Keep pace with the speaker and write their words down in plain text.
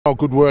Oh,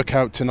 good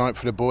workout tonight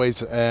for the boys.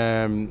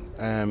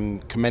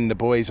 Commend the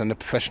boys on the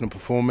professional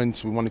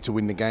performance. We wanted to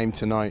win the game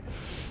tonight.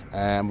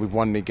 We've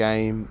won the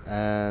game.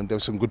 There were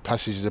some good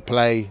passages of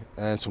play,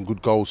 some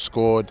good goals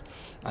scored,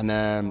 and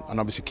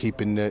obviously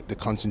keeping the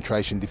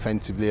concentration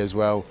defensively as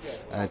well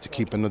to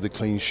keep another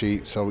clean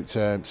sheet. So it's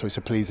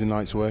a pleasing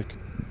night's work.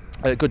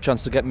 A good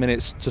chance to get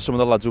minutes to some of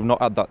the lads who've not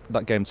had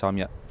that game time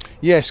yet.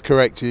 Yes,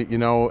 correct. You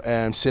know,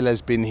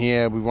 Silla's been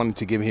here. We wanted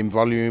to give him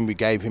volume. We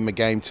gave him a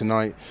game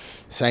tonight.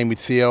 Same with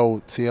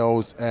Theo.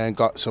 Theo's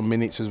got some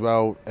minutes as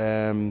well.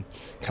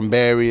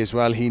 Canberry as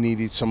well. He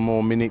needed some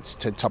more minutes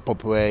to top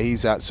up where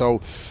he's at.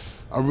 So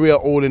a real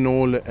all in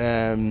all,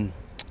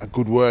 a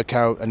good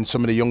workout. And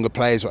some of the younger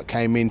players that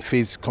came in,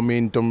 Fizz come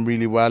in, done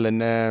really well,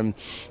 and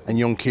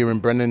young Kieran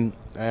Brennan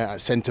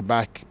at centre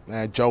back,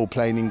 Joel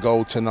playing in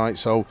goal tonight.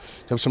 So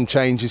there were some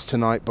changes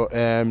tonight, but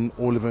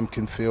all of them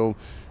can feel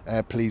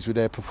pleased with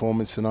their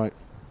performance tonight.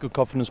 Good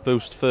confidence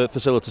boost for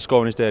Silla to score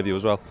in his debut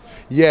as well.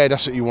 Yeah,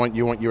 that's what you want.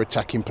 You want your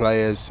attacking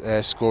players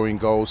scoring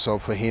goals. So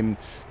for him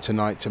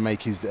tonight to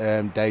make his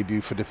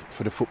debut for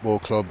the football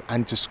club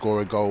and to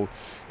score a goal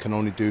can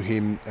only do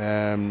him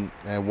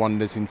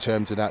wonders in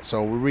terms of that.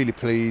 So we're really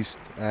pleased.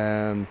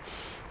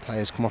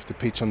 Players come off the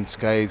pitch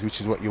unscathed,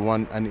 which is what you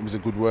want, and it was a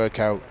good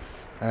workout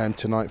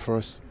tonight for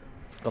us.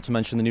 Got to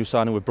mention the new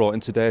signing we've brought in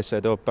today,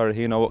 Saido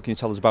Berahino. What can you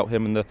tell us about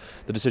him and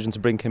the decision to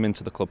bring him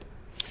into the club?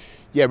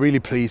 Yeah, really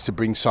pleased to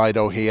bring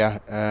Saido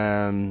here.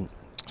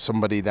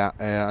 Somebody that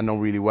I know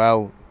really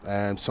well,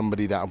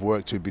 somebody that I've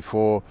worked with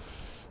before,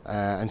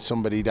 and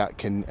somebody that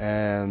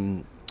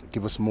can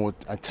give us more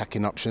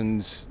attacking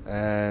options.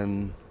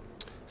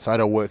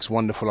 Saido works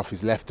wonderful off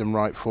his left and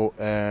right foot.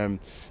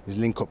 His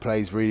link-up play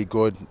is really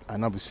good,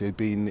 and obviously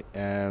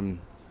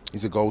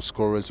he's a goal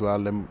scorer as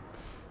well. And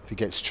if he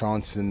gets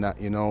chances in that,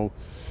 you know,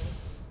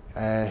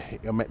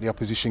 he'll make the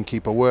opposition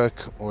keeper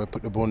work, or he'll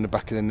put the ball in the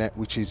back of the net,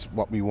 which is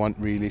what we want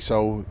really.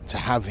 So to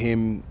have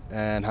him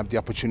and have the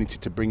opportunity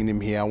to bring him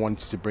here, I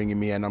wanted to bring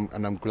him here, and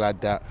I'm glad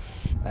that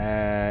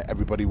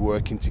everybody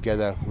working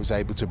together was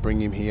able to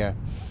bring him here,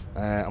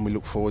 and we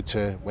look forward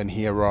to when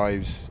he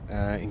arrives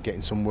in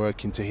getting some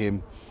work into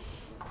him,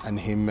 and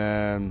him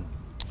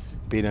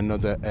being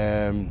another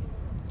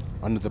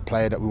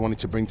player that we wanted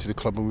to bring to the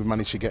club, and we've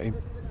managed to get him.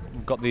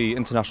 We've got the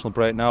international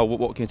break now.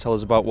 What can you tell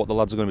us about what the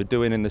lads are going to be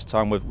doing in this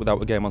time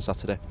without a game on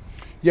Saturday?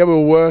 Yeah,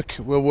 we'll work.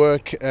 We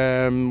look at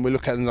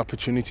an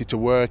opportunity to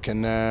work,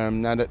 and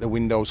now that the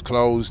window's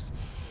closed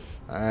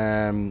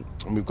and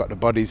we've got the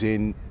bodies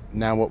in,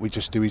 now what we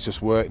just do is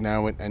just work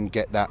now and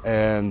get that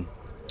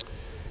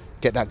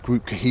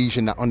group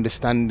cohesion, that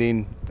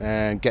understanding,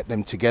 get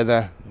them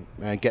together,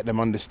 get them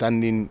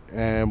understanding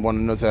one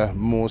another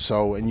more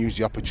so, and use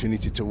the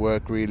opportunity to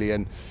work really.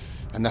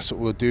 And that's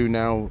what we'll do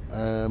now.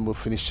 We'll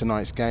finish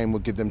tonight's game, we'll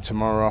give them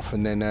tomorrow off,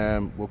 and then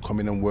we'll come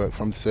in and work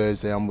from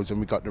Thursday onwards, and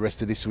we've got the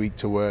rest of this week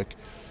to work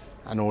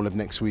and all of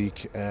next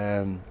week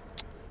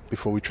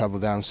before we travel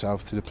down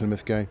south to the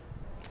Plymouth game.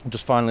 And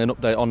just finally, an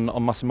update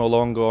on Massimo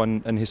Luongo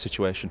and his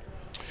situation.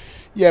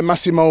 Yeah,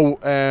 Massimo,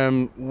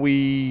 in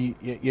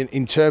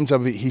terms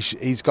of it,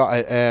 he's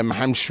got a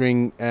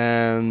hamstring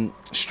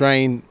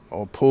strain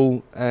or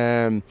pull.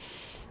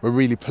 We're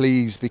really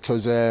pleased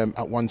because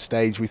at one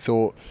stage we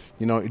thought,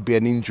 you know, it'd be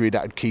an injury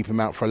that would keep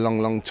him out for a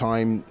long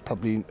time,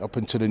 probably up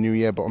until the new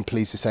year, but I'm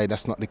pleased to say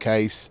that's not the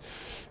case.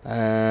 You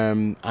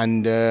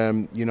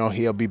know,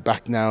 he'll be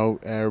back now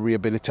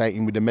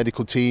rehabilitating with the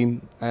medical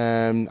team,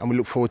 and we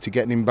look forward to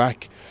getting him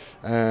back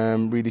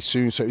really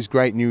soon. So it was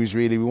great news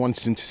really. We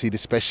wanted him to see the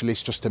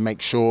specialist just to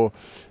make sure,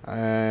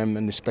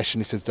 and the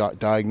specialist has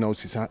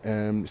diagnosed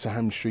it's a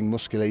hamstring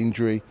muscular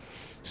injury.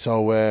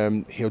 So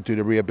he'll do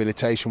the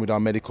rehabilitation with our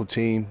medical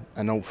team,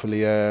 and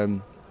hopefully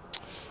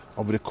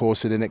over the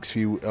course of the next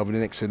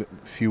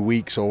few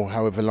weeks, or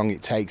however long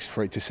it takes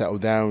for it to settle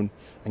down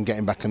and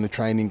getting back on the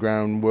training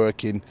ground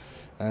working,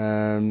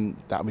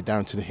 that'll be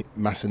down to the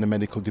Mass and the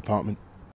medical department.